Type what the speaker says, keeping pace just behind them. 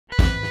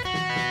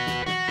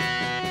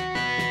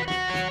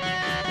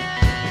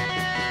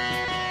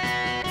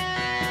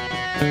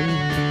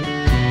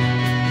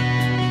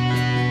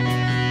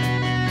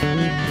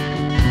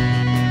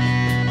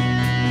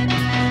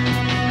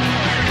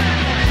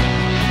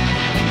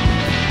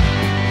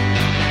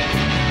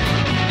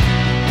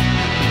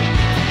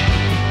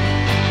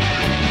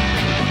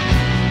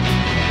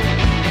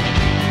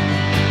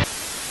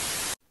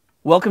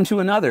Welcome to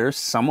another,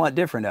 somewhat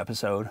different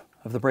episode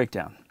of The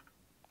Breakdown.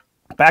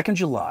 Back in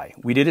July,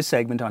 we did a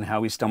segment on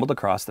how we stumbled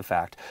across the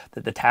fact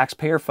that the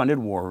taxpayer-funded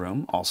War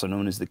Room, also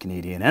known as the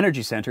Canadian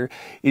Energy Centre,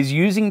 is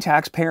using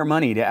taxpayer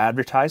money to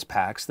advertise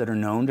PACs that are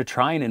known to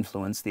try and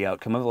influence the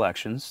outcome of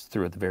elections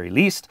through, at the very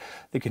least,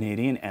 the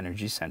Canadian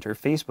Energy Centre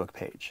Facebook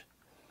page.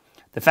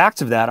 The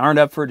facts of that aren't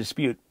up for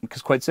dispute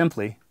because, quite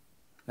simply,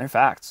 they're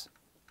facts.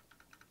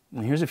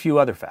 And here's a few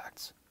other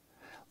facts.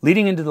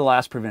 Leading into the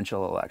last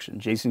provincial election,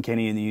 Jason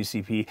Kenney and the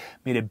UCP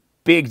made a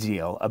big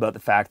deal about the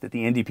fact that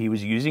the NDP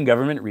was using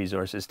government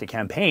resources to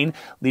campaign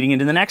leading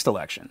into the next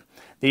election.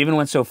 They even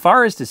went so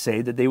far as to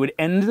say that they would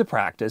end the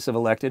practice of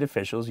elected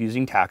officials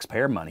using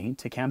taxpayer money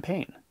to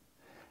campaign.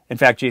 In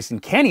fact, Jason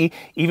Kenney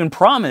even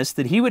promised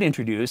that he would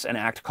introduce an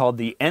act called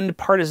the End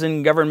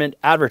Partisan Government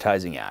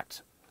Advertising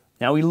Act.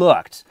 Now, we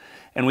looked,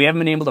 and we haven't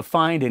been able to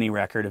find any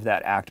record of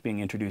that act being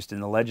introduced in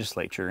the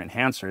legislature in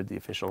Hansard, the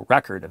official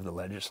record of the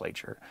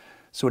legislature.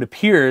 So it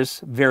appears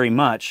very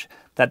much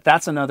that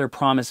that's another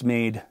promise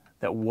made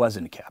that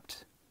wasn't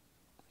kept.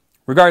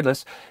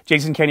 Regardless,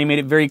 Jason Kenney made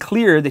it very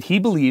clear that he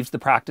believes the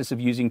practice of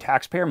using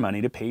taxpayer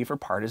money to pay for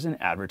partisan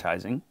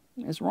advertising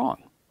is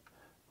wrong.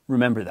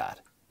 Remember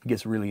that. It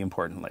gets really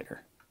important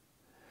later.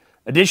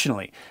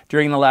 Additionally,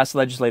 during the last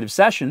legislative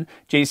session,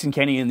 Jason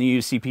Kenney and the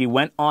UCP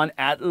went on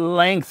at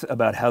length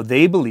about how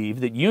they believe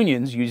that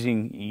unions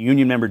using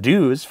union member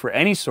dues for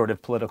any sort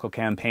of political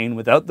campaign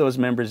without those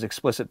members'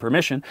 explicit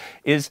permission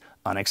is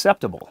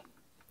unacceptable.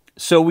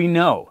 So we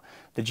know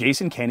that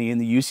Jason Kenney and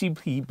the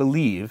UCP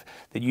believe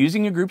that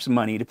using a group's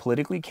money to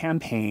politically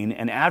campaign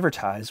and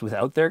advertise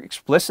without their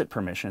explicit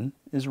permission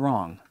is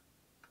wrong.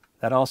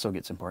 That also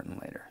gets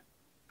important later.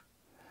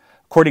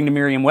 According to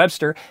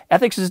Merriam-Webster,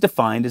 ethics is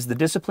defined as the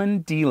discipline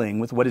dealing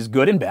with what is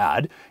good and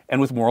bad and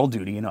with moral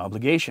duty and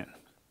obligation.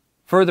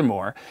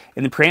 Furthermore,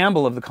 in the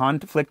preamble of the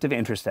Conflict of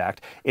Interest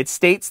Act, it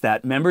states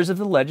that members of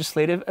the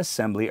Legislative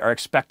Assembly are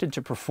expected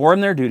to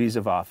perform their duties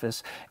of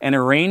office and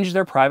arrange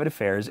their private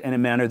affairs in a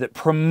manner that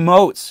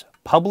promotes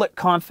public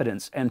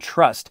confidence and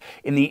trust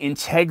in the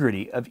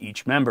integrity of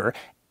each member,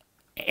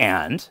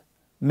 and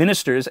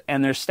ministers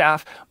and their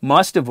staff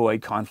must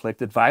avoid conflict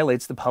that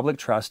violates the public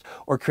trust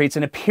or creates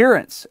an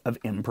appearance of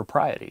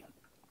impropriety.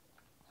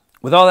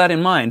 With all that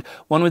in mind,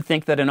 one would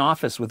think that an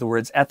office with the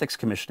words Ethics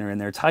Commissioner in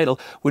their title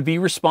would be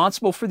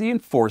responsible for the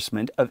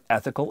enforcement of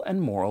ethical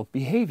and moral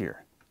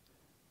behavior.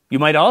 You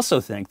might also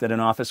think that an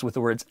office with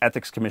the words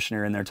Ethics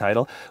Commissioner in their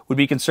title would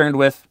be concerned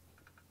with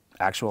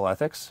actual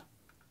ethics.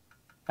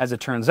 As it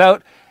turns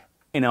out,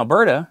 in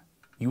Alberta,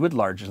 you would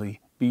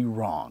largely be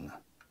wrong.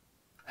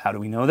 How do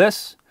we know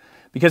this?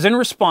 Because in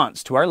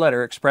response to our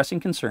letter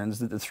expressing concerns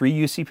that the 3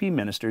 UCP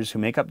ministers who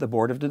make up the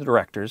board of the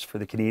directors for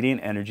the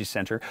Canadian Energy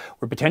Centre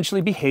were potentially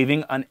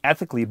behaving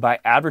unethically by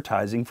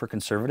advertising for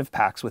conservative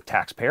PACs with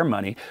taxpayer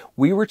money,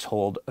 we were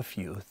told a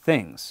few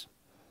things.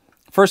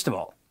 First of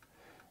all,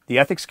 the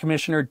Ethics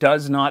Commissioner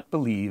does not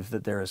believe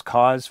that there is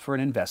cause for an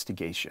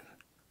investigation.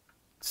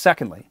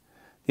 Secondly,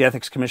 the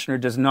Ethics Commissioner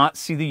does not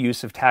see the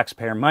use of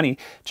taxpayer money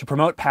to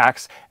promote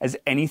PACs as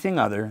anything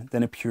other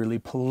than a purely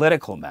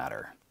political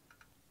matter.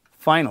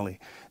 Finally,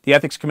 the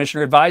Ethics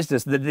Commissioner advised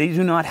us that they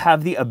do not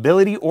have the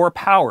ability or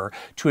power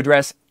to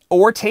address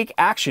or take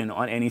action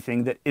on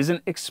anything that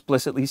isn't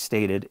explicitly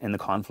stated in the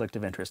Conflict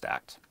of Interest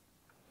Act.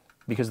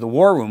 Because the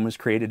War Room was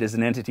created as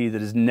an entity that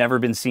has never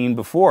been seen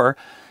before,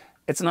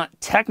 it's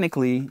not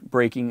technically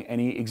breaking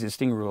any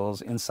existing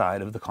rules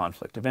inside of the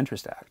Conflict of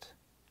Interest Act.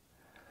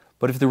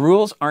 But if the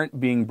rules aren't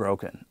being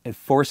broken, it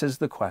forces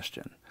the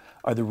question,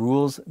 are the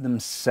rules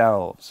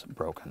themselves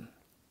broken?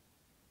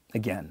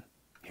 Again,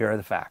 here are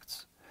the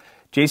facts.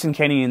 Jason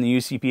Kenney and the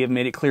UCP have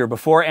made it clear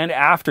before and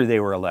after they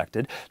were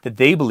elected that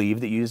they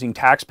believe that using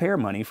taxpayer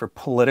money for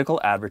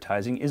political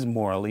advertising is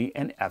morally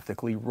and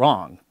ethically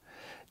wrong.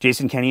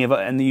 Jason Kenney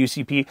and the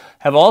UCP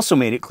have also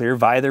made it clear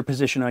via their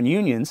position on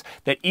unions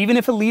that even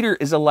if a leader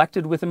is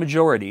elected with a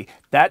majority,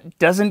 that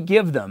doesn't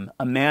give them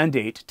a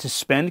mandate to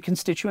spend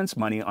constituents'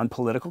 money on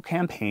political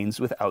campaigns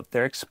without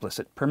their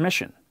explicit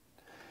permission.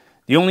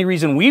 The only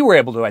reason we were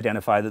able to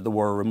identify that the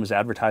War Room was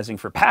advertising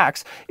for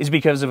PACs is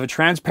because of a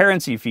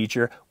transparency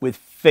feature with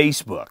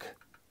Facebook.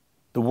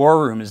 The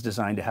War Room is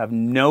designed to have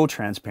no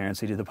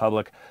transparency to the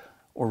public,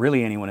 or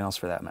really anyone else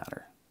for that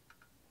matter.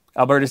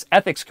 Alberta's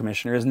Ethics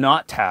Commissioner is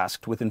not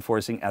tasked with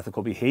enforcing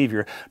ethical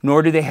behavior,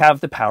 nor do they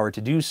have the power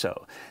to do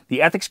so.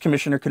 The Ethics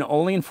Commissioner can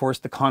only enforce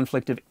the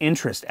Conflict of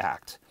Interest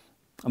Act.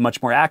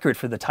 Much more accurate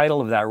for the title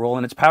of that role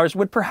and its powers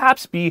would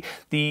perhaps be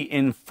the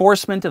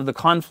Enforcement of the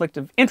Conflict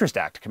of Interest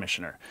Act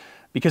Commissioner,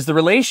 because the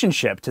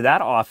relationship to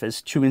that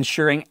office to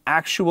ensuring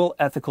actual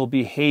ethical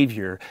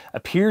behavior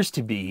appears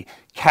to be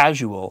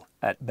casual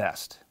at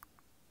best.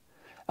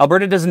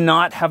 Alberta does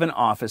not have an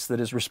office that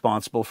is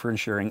responsible for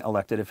ensuring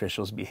elected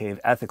officials behave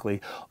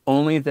ethically,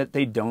 only that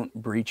they don't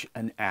breach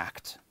an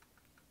act.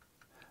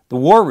 The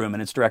War Room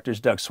and its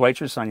directors Doug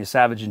Schweitzer, Sonia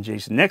Savage, and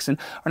Jason Nixon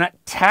are not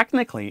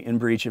technically in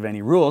breach of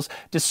any rules,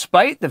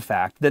 despite the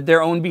fact that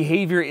their own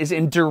behavior is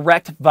in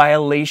direct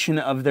violation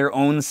of their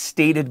own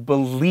stated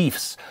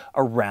beliefs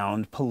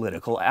around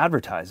political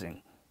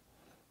advertising.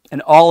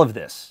 And all of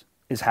this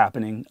is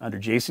happening under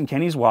Jason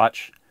Kenney's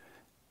watch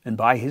and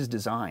by his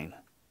design.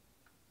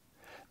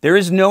 There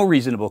is no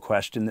reasonable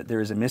question that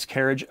there is a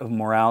miscarriage of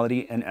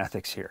morality and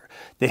ethics here.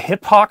 The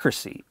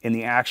hypocrisy in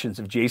the actions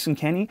of Jason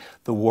Kenney,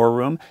 the War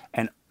Room,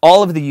 and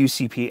all of the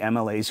UCP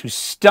MLAs who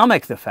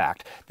stomach the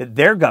fact that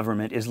their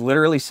government is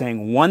literally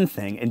saying one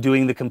thing and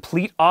doing the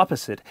complete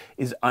opposite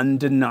is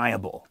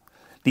undeniable.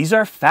 These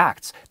are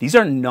facts. These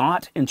are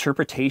not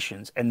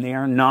interpretations, and they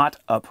are not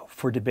up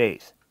for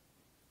debate.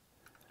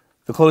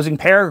 The closing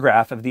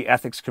paragraph of the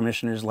Ethics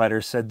Commissioner's letter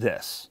said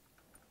this: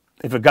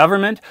 if a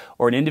government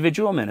or an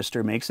individual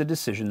minister makes a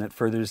decision that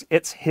furthers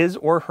his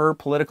or her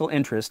political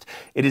interest,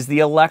 it is the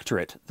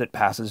electorate that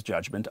passes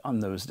judgment on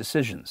those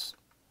decisions.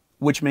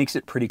 Which makes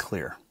it pretty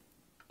clear.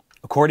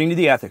 According to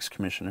the Ethics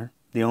Commissioner,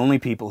 the only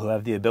people who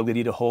have the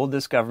ability to hold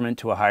this government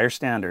to a higher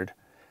standard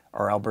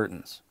are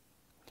Albertans.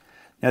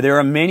 Now, there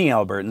are many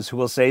Albertans who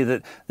will say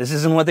that this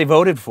isn't what they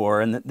voted for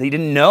and that they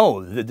didn't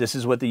know that this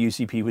is what the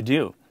UCP would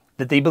do,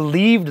 that they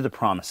believed the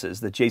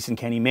promises that Jason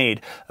Kenney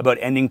made about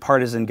ending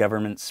partisan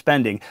government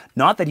spending,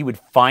 not that he would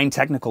find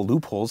technical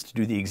loopholes to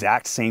do the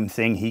exact same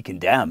thing he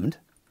condemned.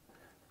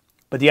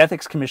 But the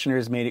Ethics Commissioner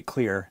has made it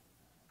clear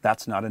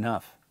that's not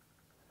enough.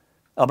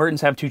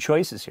 Albertans have two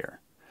choices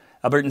here.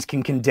 Albertans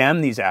can condemn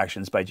these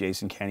actions by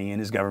Jason Kenney and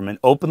his government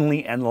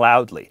openly and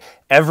loudly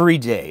every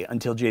day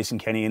until Jason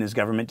Kenney and his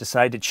government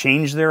decide to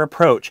change their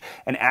approach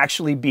and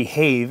actually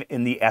behave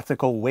in the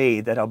ethical way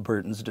that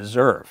Albertans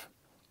deserve.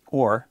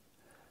 Or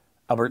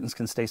Albertans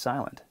can stay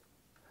silent.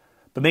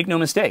 But make no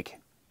mistake,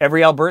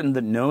 every Albertan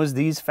that knows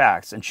these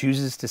facts and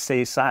chooses to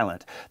stay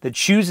silent, that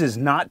chooses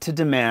not to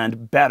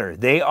demand better,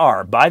 they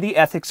are, by the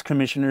Ethics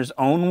Commissioner's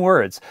own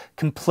words,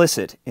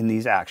 complicit in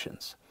these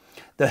actions.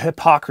 The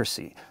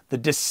hypocrisy, the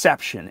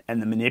deception,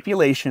 and the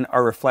manipulation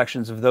are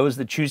reflections of those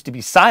that choose to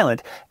be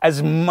silent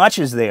as much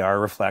as they are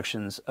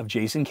reflections of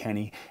Jason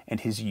Kenney and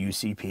his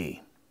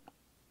UCP.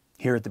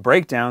 Here at The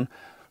Breakdown,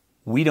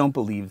 we don't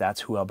believe that's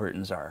who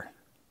Albertans are.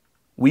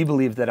 We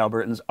believe that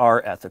Albertans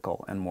are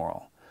ethical and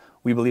moral.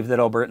 We believe that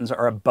Albertans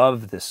are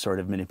above this sort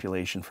of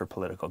manipulation for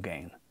political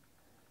gain.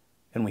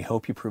 And we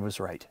hope you prove us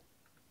right.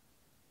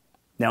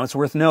 Now, it's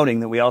worth noting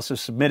that we also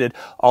submitted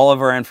all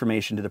of our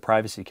information to the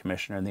Privacy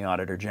Commissioner and the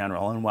Auditor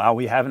General, and while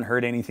we haven't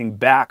heard anything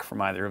back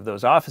from either of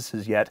those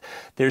offices yet,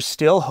 there's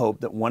still hope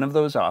that one of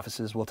those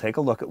offices will take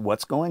a look at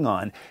what's going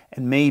on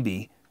and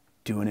maybe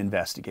do an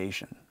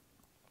investigation.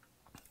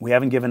 We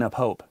haven't given up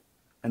hope,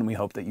 and we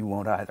hope that you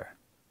won't either.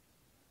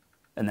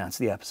 And that's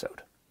the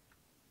episode.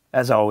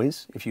 As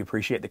always, if you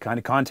appreciate the kind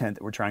of content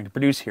that we're trying to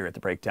produce here at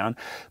The Breakdown,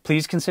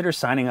 please consider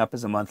signing up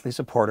as a monthly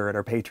supporter at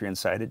our Patreon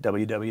site at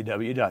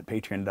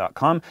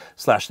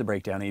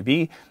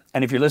www.patreon.com/thebreakdownab.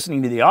 And if you're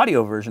listening to the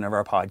audio version of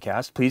our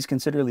podcast, please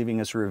consider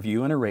leaving us a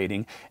review and a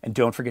rating. And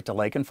don't forget to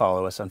like and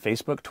follow us on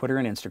Facebook, Twitter,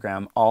 and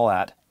Instagram, all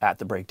at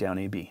The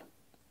Breakdownab.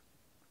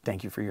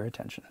 Thank you for your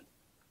attention.